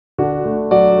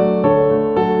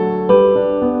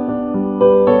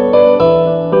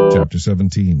Chapter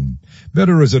 17.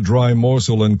 Better is a dry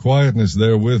morsel and quietness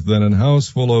therewith than an house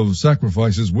full of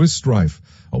sacrifices with strife.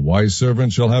 A wise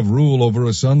servant shall have rule over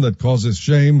a son that causeth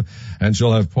shame, and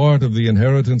shall have part of the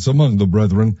inheritance among the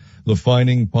brethren. The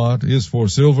fining pot is for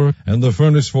silver, and the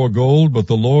furnace for gold, but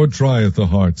the Lord trieth the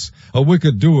hearts. A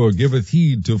wicked doer giveth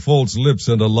heed to false lips,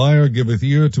 and a liar giveth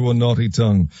ear to a naughty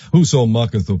tongue. Whoso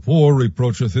mocketh the poor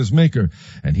reproacheth his Maker,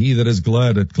 and he that is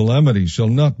glad at calamity shall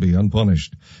not be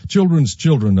unpunished. Children's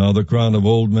children are the crown of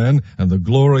old men, and the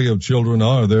glory of children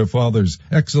are their fathers.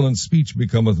 Excellent speech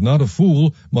becometh not a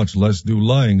fool, much less do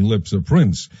lying lips a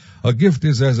prince. A gift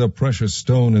is as a precious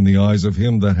stone in the eyes of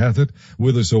him that hath it.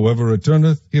 Whithersoever it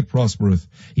turneth, it prospereth.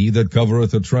 He that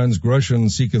covereth a transgression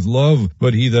seeketh love,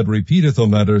 but he that repeateth a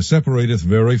matter separateth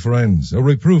very friends. A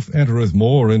reproof entereth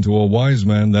more into a wise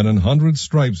man than 100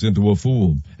 stripes into a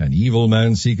fool. An evil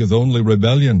man seeketh only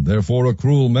rebellion, therefore a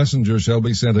cruel messenger shall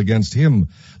be sent against him.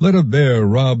 Let a bear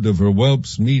robbed of her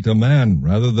whelps meet a man,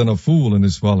 rather than a fool in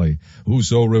his folly.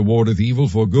 Whoso rewardeth evil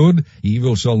for good,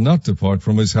 evil shall not depart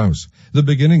from his house. The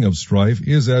beginning of strife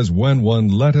is as when one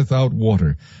letteth out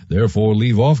water. Therefore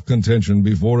leave off contention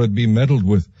before it be meddled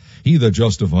with. He that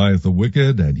justifieth the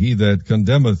wicked, and he that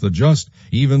condemneth the just,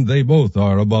 even they both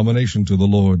are abomination to the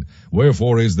Lord.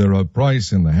 Wherefore is there a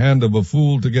price in the hand of a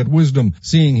fool to get wisdom,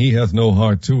 seeing he hath no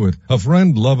heart to it? A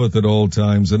friend loveth at all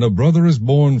times, and a brother is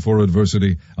born for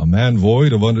adversity. A man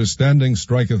void of understanding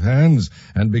striketh hands,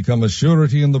 and becometh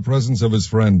surety in the presence of his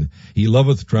friend. He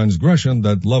loveth transgression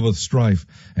that loveth strife,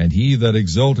 and he that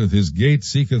exalteth his gate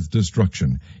seeketh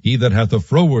destruction. He that hath a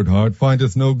froward heart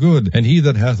findeth no good, and he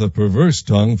that hath a perverse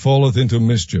tongue falleth into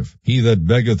mischief. He that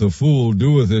beggeth a fool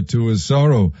doeth it to his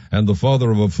sorrow, and the father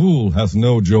of a fool hath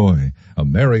no joy. A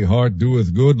merry heart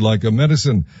doeth good like a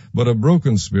medicine, but a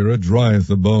broken spirit drieth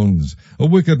the bones. A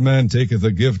wicked man taketh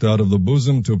a gift out of the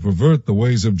bosom to pervert the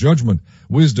ways of judgment.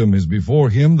 Wisdom is before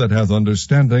him that hath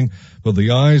understanding, but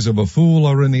the eyes of a fool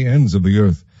are in the ends of the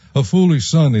earth. A foolish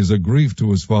son is a grief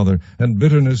to his father, and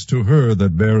bitterness to her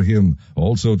that bare him.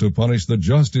 Also to punish the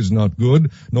just is not good,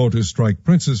 nor to strike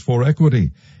princes for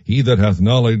equity. He that hath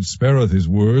knowledge spareth his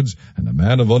words, and a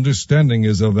man of understanding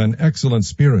is of an excellent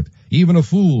spirit. Even a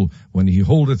fool, when he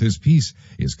holdeth his peace,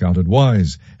 is counted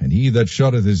wise, and he that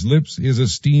shutteth his lips is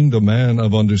esteemed a man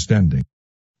of understanding.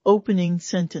 Opening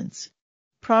sentence.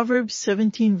 Proverbs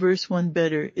 17 verse 1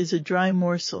 Better is a dry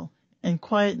morsel, and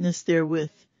quietness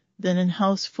therewith, than an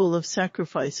house full of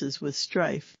sacrifices with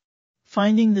strife.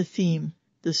 Finding the theme,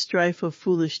 the strife of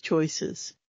foolish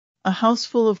choices. A house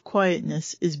full of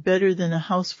quietness is better than a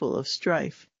house full of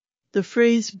strife. The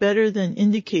phrase better than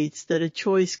indicates that a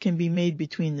choice can be made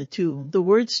between the two. The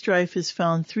word strife is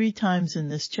found 3 times in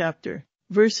this chapter,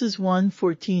 verses 1,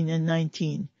 14, and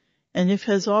 19, and it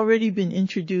has already been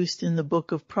introduced in the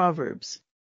book of Proverbs.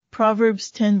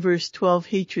 Proverbs 10 verse 12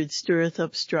 Hatred stirreth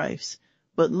up strifes,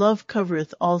 but love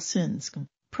covereth all sins.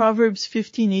 Proverbs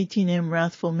 15:18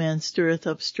 Wrathful man stirreth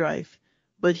up strife,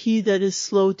 but he that is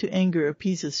slow to anger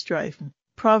appeaseth strife.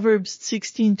 Proverbs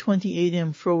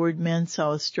 16:28 Froward man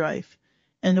soweth strife,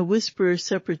 and a whisperer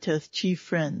separateth chief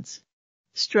friends.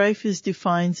 Strife is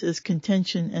defined as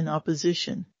contention and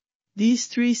opposition. These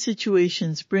 3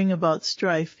 situations bring about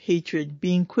strife, hatred,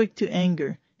 being quick to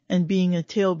anger, and being a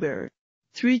talebearer.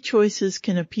 3 choices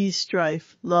can appease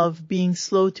strife: love, being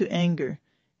slow to anger,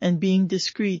 and being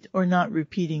discreet or not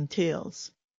repeating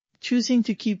tales. Choosing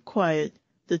to keep quiet,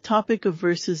 the topic of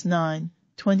verses 9,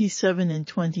 27 and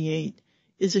 28,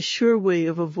 is a sure way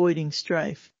of avoiding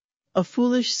strife. A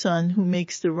foolish son who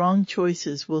makes the wrong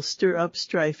choices will stir up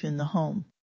strife in the home.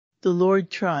 The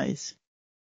Lord tries.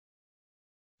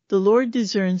 The Lord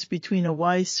discerns between a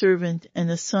wise servant and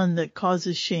a son that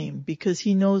causes shame, because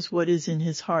he knows what is in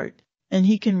his heart, and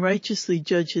he can righteously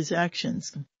judge his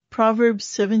actions. Proverbs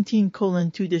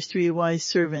 17:2-3 A wise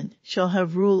servant shall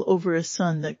have rule over a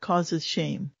son that causeth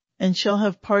shame, and shall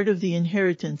have part of the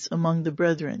inheritance among the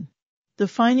brethren. The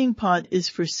fining pot is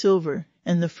for silver,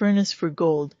 and the furnace for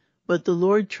gold, but the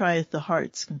Lord trieth the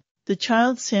hearts. The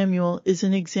child Samuel is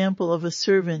an example of a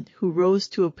servant who rose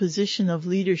to a position of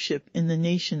leadership in the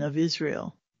nation of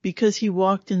Israel, because he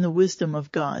walked in the wisdom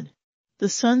of God. The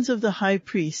sons of the high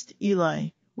priest,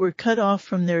 Eli, were cut off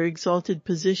from their exalted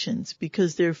positions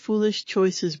because their foolish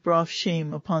choices brought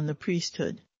shame upon the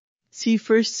priesthood. See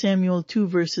 1 Samuel 2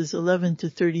 verses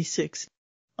 11-36.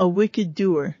 A wicked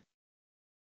doer.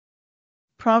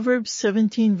 Proverbs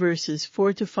 17 verses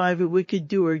 4-5 A wicked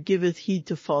doer giveth heed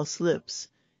to false lips,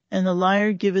 and a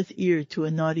liar giveth ear to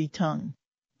a naughty tongue.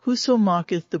 Whoso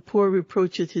mocketh the poor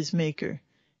reproacheth his Maker,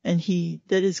 and he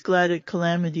that is glad at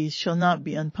calamities shall not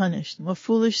be unpunished. A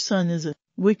foolish son is a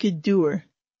wicked doer.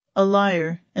 A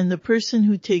liar, and the person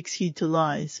who takes heed to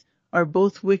lies, are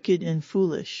both wicked and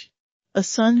foolish. A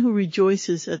son who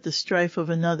rejoices at the strife of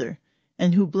another,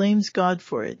 and who blames God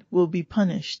for it, will be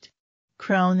punished.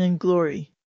 Crown and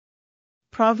glory.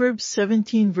 Proverbs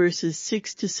 17 verses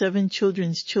 6 to 7.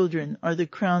 Children's children are the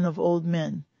crown of old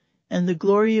men, and the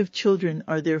glory of children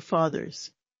are their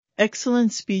fathers.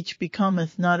 Excellent speech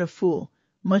becometh not a fool,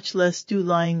 much less do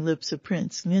lying lips a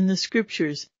prince. In the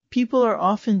scriptures, people are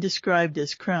often described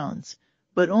as crowns,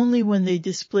 but only when they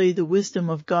display the wisdom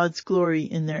of God's glory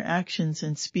in their actions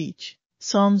and speech.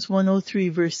 Psalms 103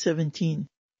 verse 17.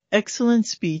 Excellent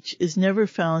speech is never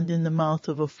found in the mouth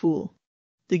of a fool.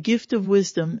 The gift of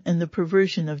wisdom and the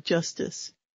perversion of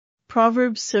justice.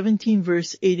 Proverbs 17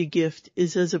 verse 8. A gift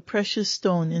is as a precious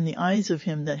stone in the eyes of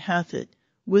him that hath it,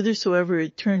 whithersoever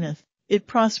it turneth, it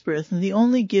prospereth, and the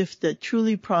only gift that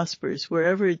truly prospers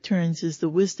wherever it turns is the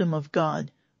wisdom of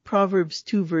God. Proverbs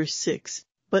 2 verse 6.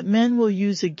 But men will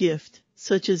use a gift,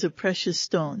 such as a precious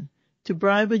stone, to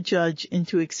bribe a judge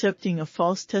into accepting a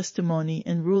false testimony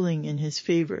and ruling in his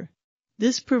favor.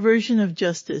 This perversion of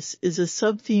justice is a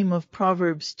sub-theme of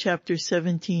Proverbs chapter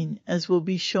 17, as will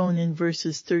be shown in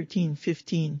verses 13,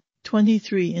 15,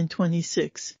 23 and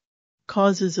 26.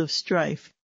 Causes of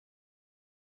strife.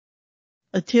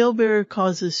 A talebearer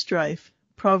causes strife.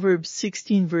 Proverbs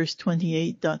 16 verse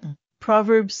 28.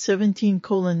 Proverbs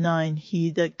 17:9.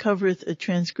 He that covereth a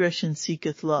transgression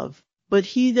seeketh love, but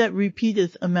he that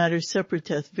repeateth a matter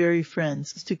separateth very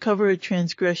friends. To cover a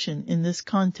transgression in this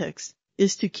context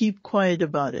is to keep quiet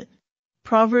about it.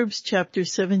 Proverbs chapter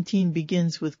 17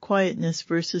 begins with quietness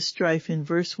versus strife in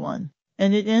verse 1,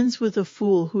 and it ends with a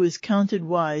fool who is counted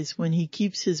wise when he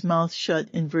keeps his mouth shut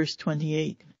in verse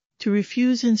 28. To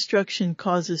refuse instruction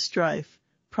causes strife.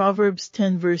 Proverbs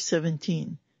 10 verse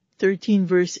 17, 13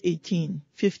 verse 18,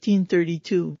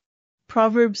 15:32.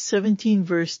 Proverbs 17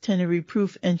 verse 10. A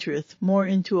reproof entereth more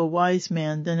into a wise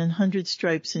man than 100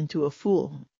 stripes into a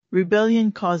fool.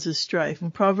 Rebellion causes strife.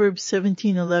 In Proverbs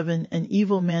 17:11. An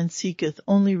evil man seeketh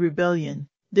only rebellion,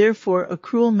 therefore a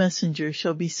cruel messenger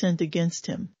shall be sent against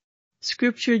him.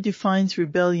 Scripture defines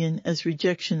rebellion as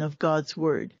rejection of God's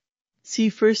word. See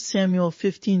 1 Samuel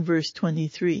 15 verse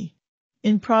 23.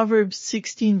 In Proverbs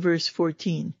 16 verse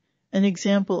 14, an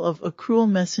example of a cruel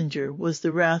messenger was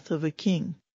the wrath of a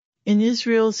king. In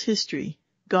Israel's history,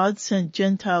 God sent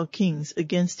Gentile kings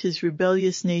against his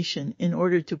rebellious nation in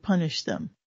order to punish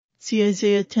them. See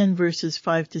Isaiah 10 verses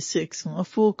 5 to 6. A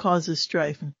fool causes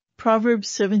strife. Proverbs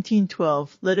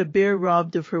 17:12. Let a bear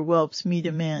robbed of her whelps meet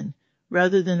a man,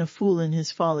 rather than a fool in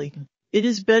his folly. It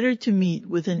is better to meet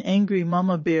with an angry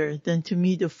mama bear than to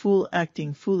meet a fool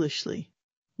acting foolishly.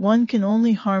 One can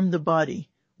only harm the body,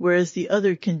 whereas the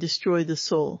other can destroy the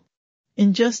soul.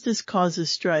 Injustice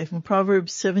causes strife. In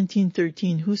Proverbs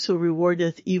 17:13. Whoso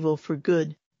rewardeth evil for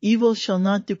good, evil shall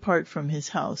not depart from his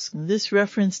house. This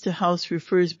reference to house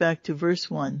refers back to verse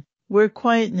 1, where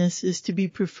quietness is to be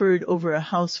preferred over a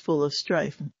house full of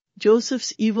strife.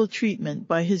 Joseph's evil treatment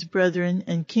by his brethren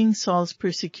and King Saul's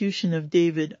persecution of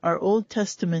David are Old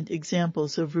Testament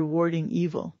examples of rewarding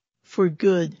evil for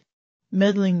good.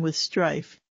 Meddling with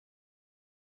strife.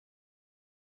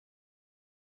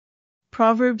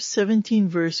 Proverbs 17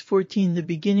 verse 14. The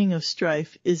beginning of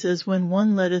strife is as when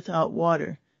one letteth out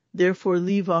water, therefore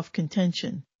leave off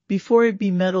contention, before it be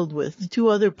meddled with. Two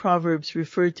other proverbs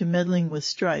refer to meddling with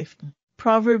strife.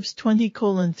 Proverbs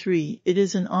 20:3. It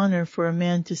is an honor for a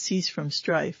man to cease from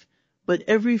strife, but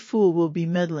every fool will be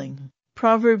meddling.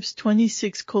 Proverbs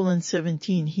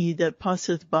 26:17. He that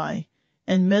passeth by,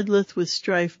 and meddleth with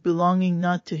strife belonging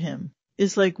not to him,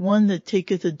 is like one that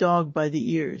taketh a dog by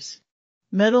the ears.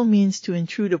 Meddle means to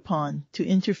intrude upon, to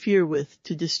interfere with,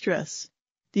 to distress.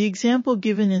 The example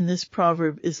given in this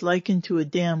proverb is likened to a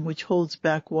dam which holds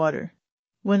back water.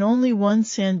 When only one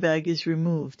sandbag is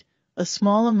removed, a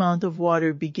small amount of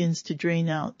water begins to drain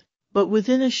out, but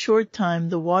within a short time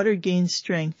the water gains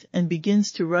strength and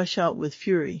begins to rush out with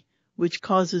fury, which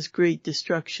causes great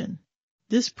destruction.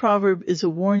 This proverb is a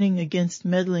warning against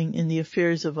meddling in the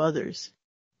affairs of others.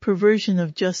 Perversion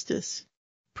of justice.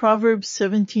 Proverbs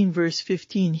 17 verse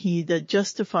 15. He that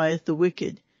justifieth the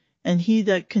wicked, and he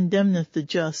that condemneth the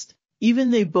just,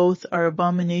 even they both are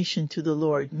abomination to the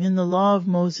Lord. In the law of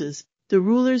Moses, the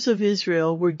rulers of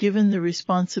Israel were given the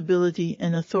responsibility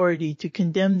and authority to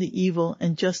condemn the evil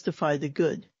and justify the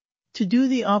good. To do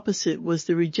the opposite was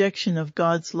the rejection of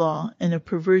God's law and a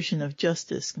perversion of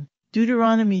justice.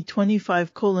 Deuteronomy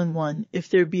 25:1. If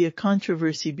there be a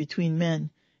controversy between men,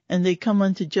 and they come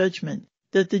unto judgment,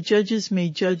 that the judges may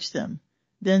judge them,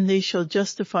 then they shall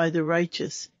justify the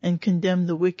righteous, and condemn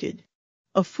the wicked.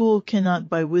 A fool cannot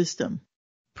by wisdom.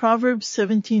 Proverbs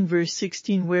 17 verse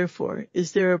 16 Wherefore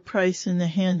is there a price in the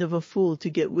hand of a fool to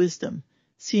get wisdom,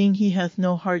 seeing he hath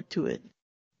no heart to it?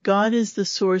 God is the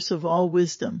source of all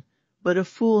wisdom, but a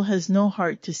fool has no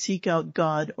heart to seek out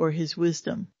God or his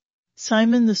wisdom.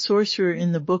 Simon the sorcerer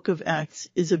in the book of Acts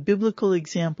is a biblical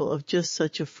example of just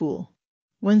such a fool.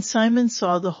 When Simon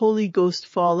saw the Holy Ghost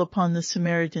fall upon the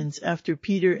Samaritans after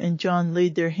Peter and John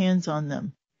laid their hands on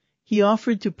them, he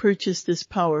offered to purchase this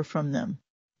power from them.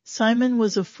 Simon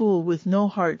was a fool with no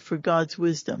heart for God's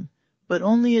wisdom, but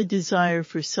only a desire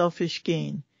for selfish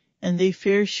gain, and they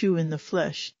fair shew in the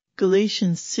flesh.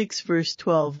 Galatians 6 verse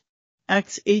 12.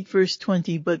 Acts 8 verse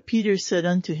 20 But Peter said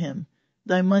unto him,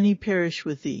 Thy money perish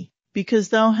with thee, because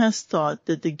thou hast thought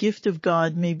that the gift of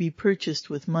God may be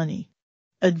purchased with money.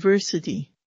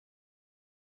 Adversity.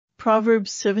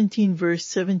 Proverbs 17 verse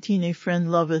 17 A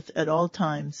friend loveth at all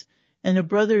times, and a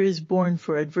brother is born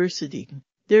for adversity.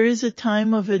 There is a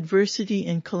time of adversity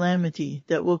and calamity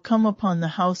that will come upon the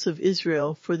house of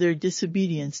Israel for their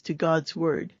disobedience to God's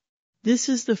word. This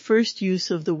is the first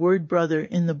use of the word brother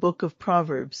in the book of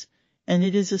Proverbs, and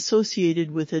it is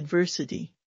associated with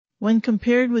adversity. When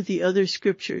compared with the other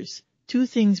scriptures, two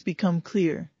things become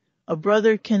clear. A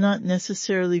brother cannot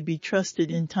necessarily be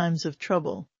trusted in times of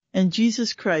trouble, and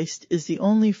Jesus Christ is the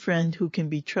only friend who can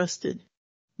be trusted.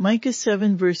 Micah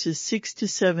 7 verses 6 to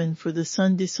 7 For the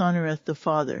son dishonoureth the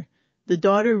father, the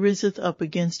daughter riseth up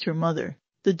against her mother,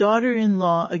 the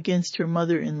daughter-in-law against her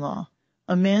mother-in-law.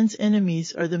 A man's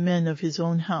enemies are the men of his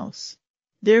own house.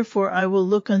 Therefore I will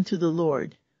look unto the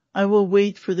Lord. I will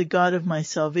wait for the God of my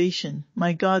salvation.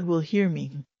 My God will hear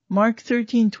me. Mark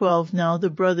 13:12 Now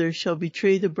the brother shall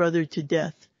betray the brother to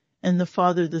death, and the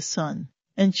father the son.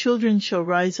 And children shall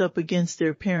rise up against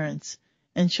their parents,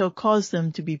 and shall cause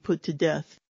them to be put to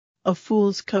death. A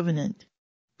fool's covenant.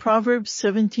 Proverbs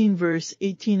 17 verse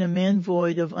 18 A man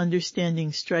void of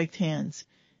understanding striketh hands,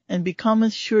 and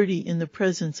becometh surety in the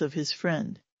presence of his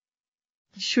friend.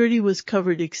 Surety was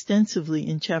covered extensively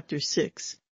in chapter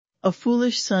 6. A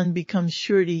foolish son becomes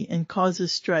surety and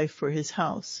causes strife for his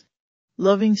house.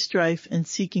 Loving strife and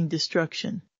seeking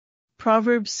destruction.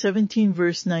 Proverbs 17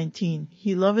 verse 19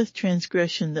 He loveth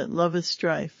transgression that loveth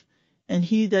strife, and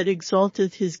he that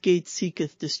exalteth his gate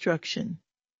seeketh destruction.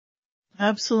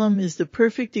 Absalom is the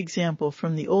perfect example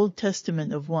from the Old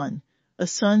Testament of 1, a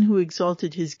son who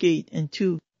exalted his gate, and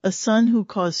 2, a son who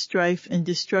caused strife and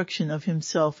destruction of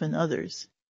himself and others.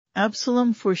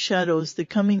 Absalom foreshadows the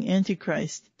coming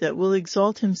Antichrist that will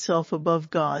exalt himself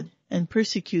above God and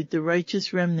persecute the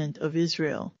righteous remnant of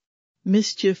Israel.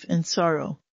 Mischief and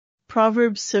sorrow.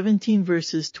 Proverbs 17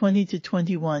 verses 20 to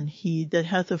 21 He that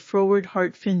hath a froward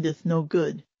heart findeth no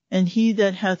good, and he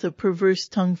that hath a perverse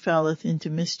tongue falleth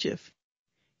into mischief.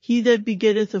 He that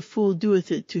begetteth a fool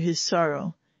doeth it to his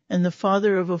sorrow, and the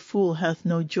father of a fool hath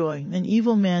no joy. An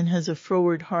evil man has a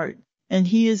froward heart, and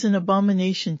he is an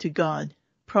abomination to God.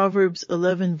 Proverbs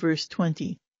 11 verse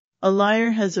 20. A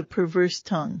liar has a perverse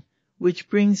tongue, which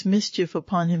brings mischief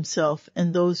upon himself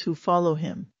and those who follow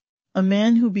him. A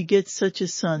man who begets such a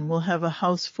son will have a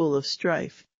house full of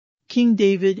strife. King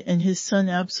David and his son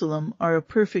Absalom are a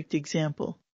perfect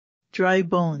example. Dry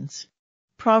bones.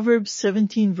 Proverbs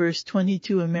 17 verse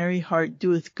 22 A merry heart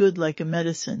doeth good like a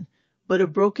medicine, but a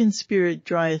broken spirit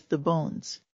drieth the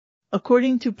bones.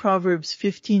 According to Proverbs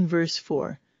 15 verse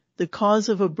 4, the cause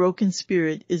of a broken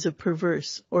spirit is a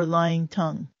perverse or lying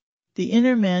tongue. The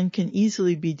inner man can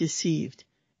easily be deceived,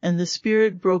 and the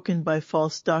spirit broken by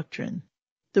false doctrine.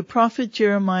 The prophet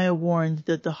Jeremiah warned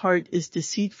that the heart is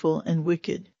deceitful and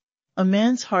wicked. A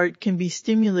man's heart can be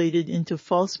stimulated into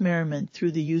false merriment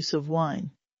through the use of wine.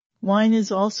 Wine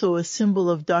is also a symbol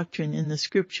of doctrine in the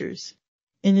scriptures.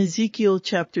 In Ezekiel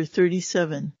chapter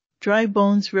 37, dry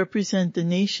bones represent the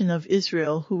nation of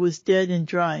Israel who was dead and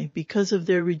dry because of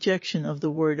their rejection of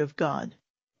the word of God.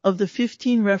 Of the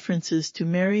 15 references to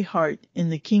merry heart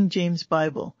in the King James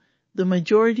Bible, the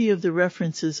majority of the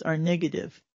references are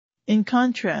negative. In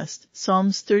contrast,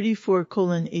 Psalms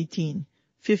 34:18,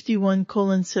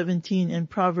 51:17 and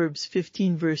Proverbs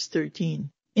 15 verse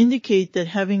 13 indicate that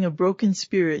having a broken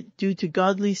spirit due to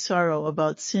godly sorrow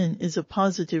about sin is a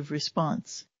positive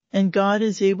response, and God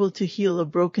is able to heal a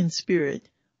broken spirit.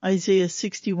 Isaiah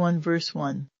 61 verse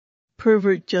 1.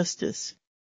 Pervert justice.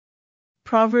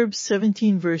 Proverbs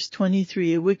 17 verse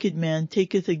 23 A wicked man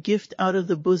taketh a gift out of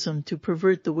the bosom to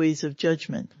pervert the ways of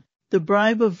judgment. The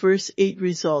bribe of verse 8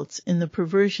 results in the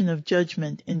perversion of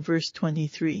judgment in verse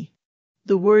 23.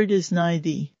 The word is nigh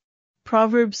thee.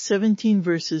 Proverbs 17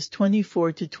 verses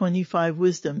 24 to 25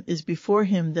 Wisdom is before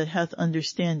him that hath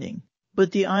understanding,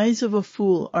 but the eyes of a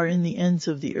fool are in the ends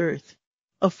of the earth.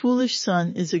 A foolish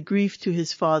son is a grief to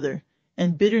his father,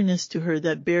 and bitterness to her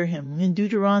that bare him, in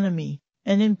Deuteronomy.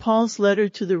 And in Paul's letter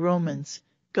to the Romans,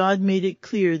 God made it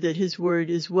clear that his word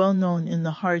is well known in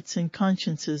the hearts and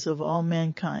consciences of all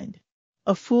mankind.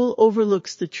 A fool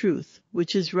overlooks the truth,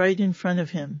 which is right in front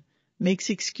of him, makes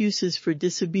excuses for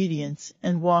disobedience,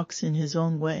 and walks in his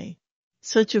own way.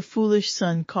 Such a foolish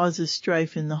son causes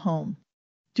strife in the home.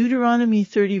 Deuteronomy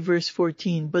 30 verse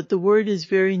 14. But the word is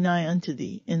very nigh unto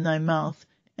thee, in thy mouth,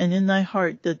 and in thy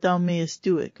heart, that thou mayest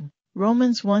do it.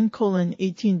 Romans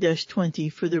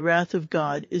 1:18-20. For the wrath of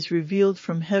God is revealed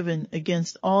from heaven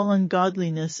against all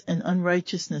ungodliness and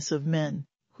unrighteousness of men,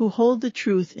 who hold the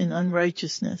truth in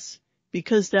unrighteousness,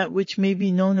 because that which may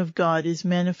be known of God is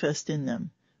manifest in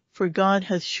them, for God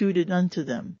hath shewed it unto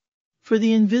them. For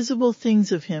the invisible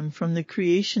things of him from the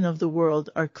creation of the world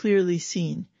are clearly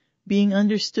seen, being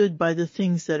understood by the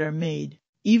things that are made,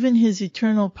 even his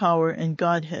eternal power and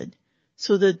Godhead,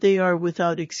 so that they are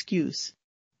without excuse.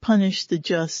 Punish the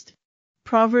just.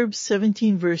 Proverbs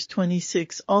 17 verse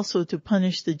 26. Also to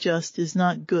punish the just is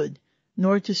not good,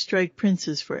 nor to strike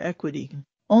princes for equity.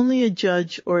 Only a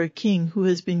judge or a king who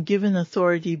has been given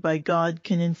authority by God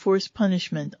can enforce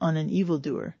punishment on an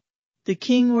evildoer. The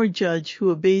king or judge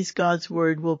who obeys God's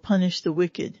word will punish the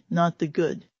wicked, not the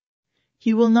good.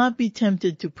 He will not be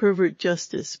tempted to pervert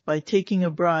justice by taking a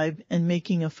bribe and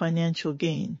making a financial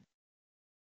gain.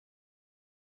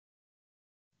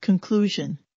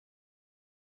 Conclusion.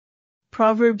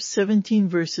 Proverbs 17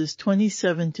 verses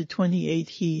 27-28.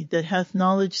 He that hath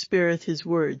knowledge spareth his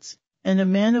words, and a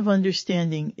man of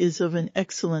understanding is of an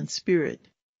excellent spirit.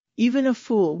 Even a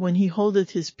fool, when he holdeth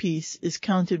his peace, is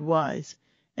counted wise,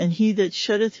 and he that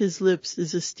shutteth his lips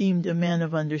is esteemed a man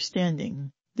of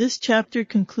understanding. This chapter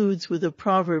concludes with a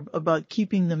proverb about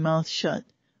keeping the mouth shut,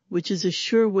 which is a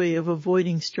sure way of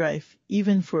avoiding strife,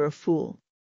 even for a fool.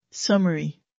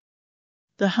 Summary.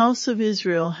 The house of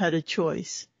Israel had a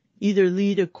choice: either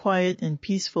lead a quiet and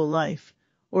peaceful life,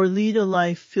 or lead a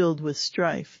life filled with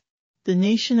strife. The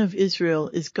nation of Israel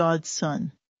is God's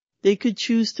son. They could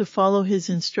choose to follow his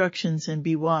instructions and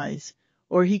be wise,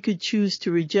 or he could choose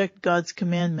to reject God's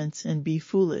commandments and be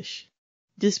foolish.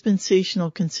 Dispensational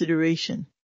consideration.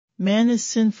 Man is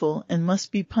sinful and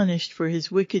must be punished for his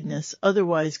wickedness,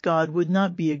 otherwise God would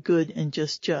not be a good and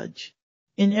just judge.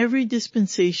 In every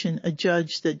dispensation, a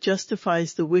judge that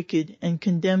justifies the wicked and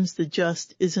condemns the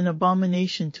just is an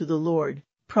abomination to the Lord.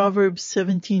 Proverbs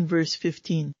 17 verse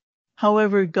 15.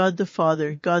 However, God the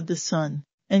Father, God the Son,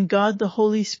 and God the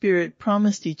Holy Spirit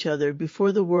promised each other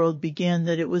before the world began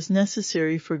that it was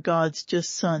necessary for God's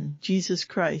just Son, Jesus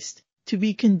Christ, to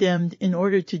be condemned in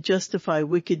order to justify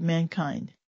wicked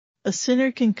mankind. A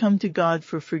sinner can come to God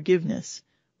for forgiveness,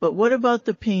 but what about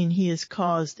the pain he has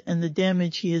caused and the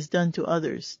damage he has done to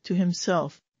others, to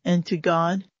himself, and to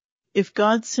God? If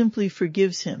God simply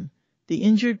forgives him, the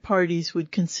injured parties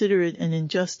would consider it an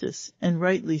injustice, and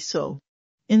rightly so.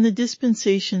 In the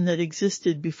dispensation that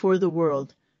existed before the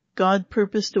world, God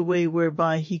purposed a way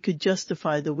whereby he could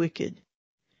justify the wicked.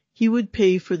 He would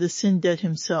pay for the sin debt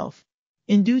himself.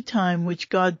 In due time, which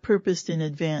God purposed in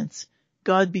advance,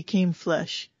 God became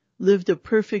flesh, lived a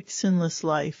perfect sinless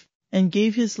life, and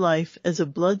gave his life as a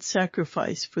blood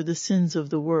sacrifice for the sins of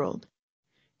the world.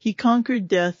 He conquered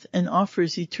death and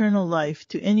offers eternal life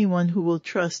to anyone who will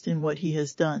trust in what he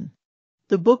has done.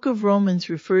 The book of Romans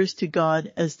refers to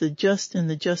God as the just and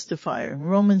the justifier.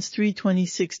 Romans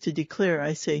 3:26. To declare,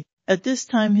 I say, at this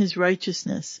time his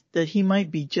righteousness, that he might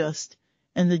be just,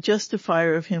 and the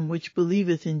justifier of him which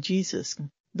believeth in Jesus.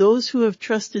 Those who have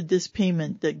trusted this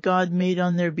payment that God made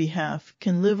on their behalf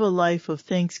can live a life of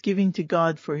thanksgiving to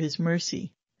God for his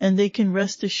mercy, and they can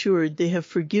rest assured they have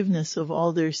forgiveness of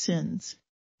all their sins.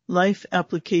 Life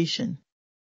application.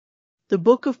 The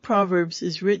book of Proverbs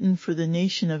is written for the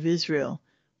nation of Israel,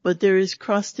 but there is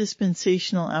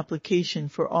cross-dispensational application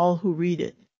for all who read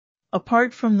it.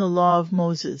 Apart from the law of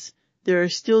Moses, there are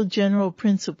still general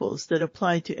principles that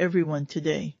apply to everyone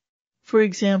today. For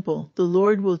example, the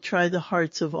Lord will try the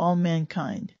hearts of all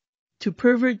mankind. To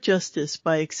pervert justice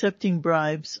by accepting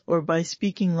bribes or by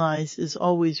speaking lies is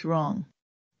always wrong.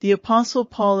 The Apostle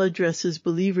Paul addresses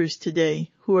believers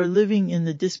today who are living in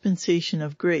the dispensation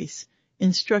of grace,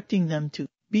 instructing them to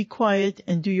be quiet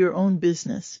and do your own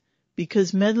business,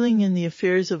 because meddling in the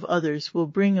affairs of others will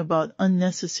bring about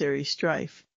unnecessary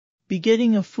strife.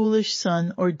 Begetting a foolish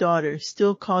son or daughter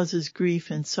still causes grief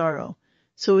and sorrow,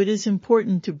 so it is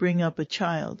important to bring up a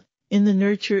child in the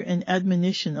nurture and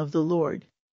admonition of the Lord.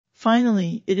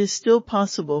 Finally, it is still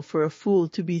possible for a fool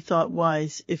to be thought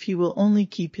wise if he will only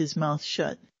keep his mouth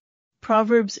shut.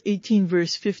 Proverbs 18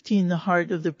 verse 15. The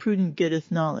heart of the prudent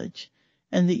getteth knowledge,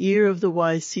 and the ear of the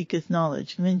wise seeketh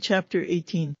knowledge. And in chapter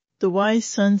 18, The wise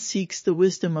son seeks the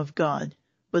wisdom of God,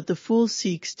 but the fool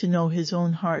seeks to know his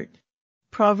own heart.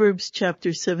 Proverbs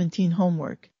chapter 17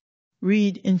 homework.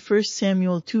 Read in 1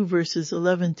 Samuel 2 verses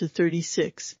 11 to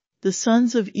 36. The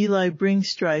sons of Eli bring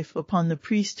strife upon the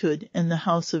priesthood and the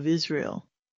house of Israel.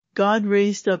 God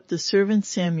raised up the servant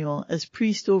Samuel as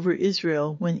priest over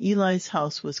Israel when Eli's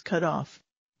house was cut off.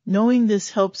 Knowing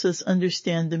this helps us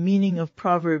understand the meaning of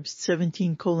Proverbs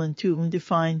 17:2.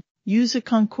 Define. Use a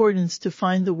concordance to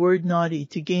find the word naughty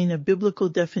to gain a biblical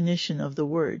definition of the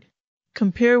word.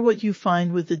 Compare what you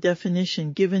find with the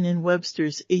definition given in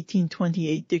Webster's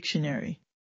 1828 dictionary.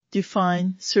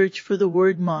 Define, search for the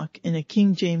word mock in a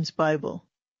King James Bible.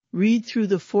 Read through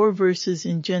the 4 verses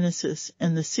in Genesis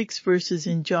and the 6 verses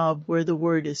in Job where the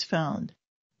word is found.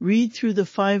 Read through the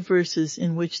 5 verses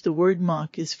in which the word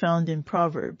mock is found in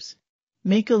Proverbs.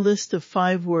 Make a list of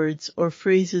 5 words or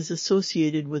phrases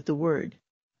associated with the word.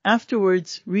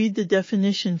 Afterwards, read the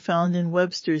definition found in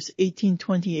Webster's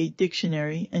 1828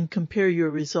 dictionary and compare your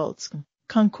results.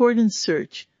 Concordance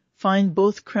search. Find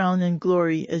both crown and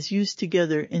glory as used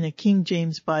together in a King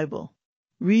James Bible.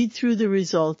 Read through the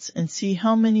results and see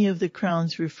how many of the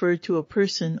crowns refer to a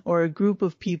person or a group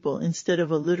of people instead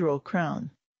of a literal crown.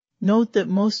 Note that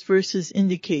most verses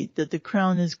indicate that the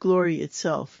crown is glory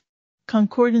itself.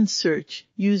 Concordance search.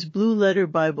 Use Blue Letter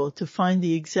Bible to find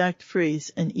the exact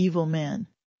phrase "an evil man."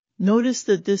 Notice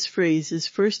that this phrase is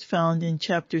first found in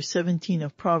chapter 17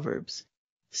 of Proverbs.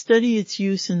 Study its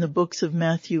use in the books of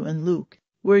Matthew and Luke,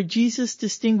 where Jesus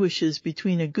distinguishes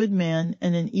between a good man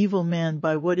and an evil man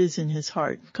by what is in his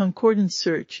heart. Concordance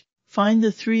search. Find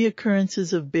the 3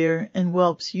 occurrences of bear and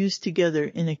whelps used together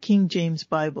in a King James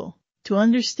Bible, to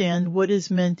understand what is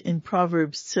meant in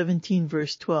Proverbs 17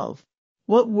 verse 12.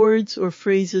 What words or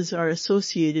phrases are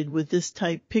associated with this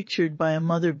type pictured by a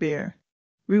mother bear?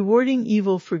 Rewarding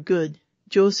evil for good.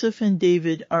 Joseph and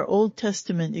David are Old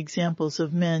Testament examples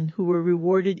of men who were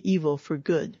rewarded evil for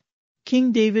good.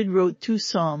 King David wrote 2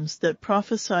 psalms that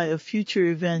prophesy of future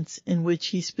events in which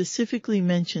he specifically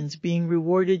mentions being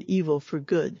rewarded evil for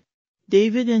good.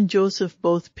 David and Joseph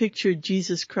both pictured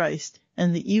Jesus Christ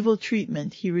and the evil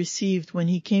treatment he received when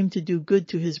he came to do good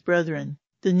to his brethren,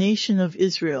 the nation of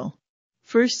Israel.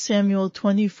 1 Samuel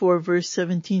 24 verse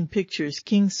 17 pictures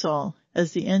King Saul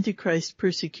as the Antichrist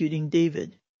persecuting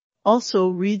David. Also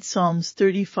read Psalms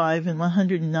 35 and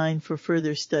 109 for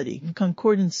further study.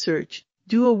 Concordance search.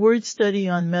 Do a word study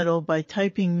on metal by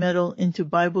typing metal into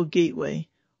Bible Gateway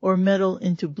or metal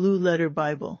into Blue Letter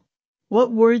Bible.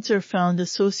 What words are found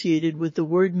associated with the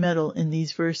word metal in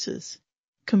these verses?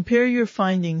 Compare your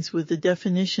findings with the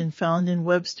definition found in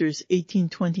Webster's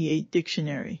 1828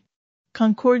 dictionary.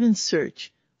 Concordance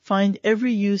search. Find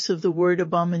every use of the word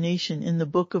abomination in the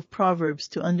book of Proverbs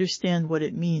to understand what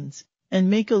it means, and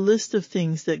make a list of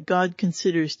things that God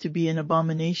considers to be an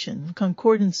abomination.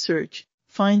 Concordance search.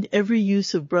 Find every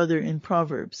use of brother in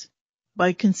Proverbs.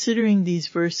 By considering these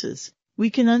verses, we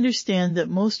can understand that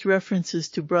most references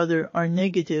to brother are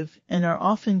negative and are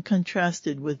often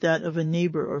contrasted with that of a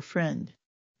neighbor or friend.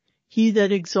 He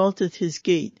that exalteth his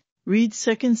gate. Read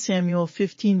 2 Samuel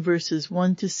 15 verses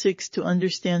 1 to 6 to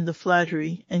understand the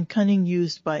flattery and cunning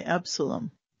used by Absalom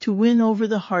to win over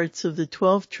the hearts of the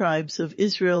 12 tribes of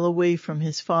Israel away from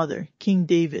his father, King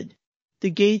David. The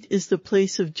gate is the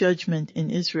place of judgment in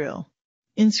Israel.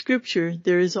 In Scripture,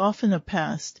 there is often a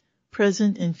past,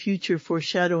 present and future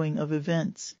foreshadowing of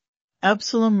events.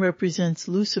 Absalom represents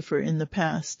Lucifer in the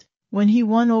past, when he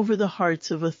won over the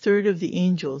hearts of a third of the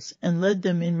angels and led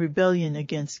them in rebellion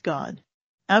against God.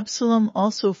 Absalom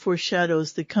also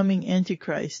foreshadows the coming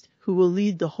Antichrist, who will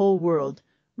lead the whole world,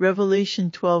 Revelation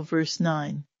 12 verse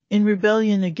 9, in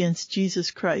rebellion against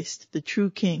Jesus Christ, the true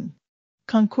King.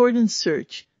 Concordance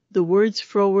search. The words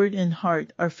froward and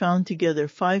heart are found together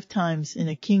 5 times in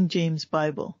a King James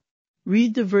Bible.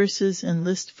 Read the verses and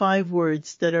list 5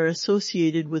 words that are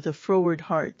associated with a froward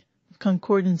heart.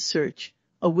 Concordance search.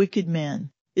 A wicked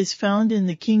man is found in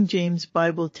the King James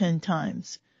Bible 10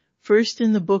 times. First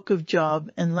in the book of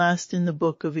Job and last in the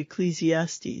book of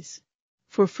Ecclesiastes.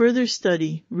 For further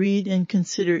study, read and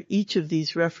consider each of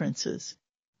these references.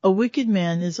 A wicked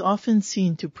man is often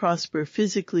seen to prosper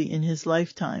physically in his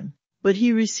lifetime, but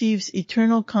he receives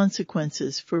eternal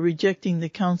consequences for rejecting the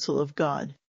counsel of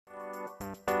God.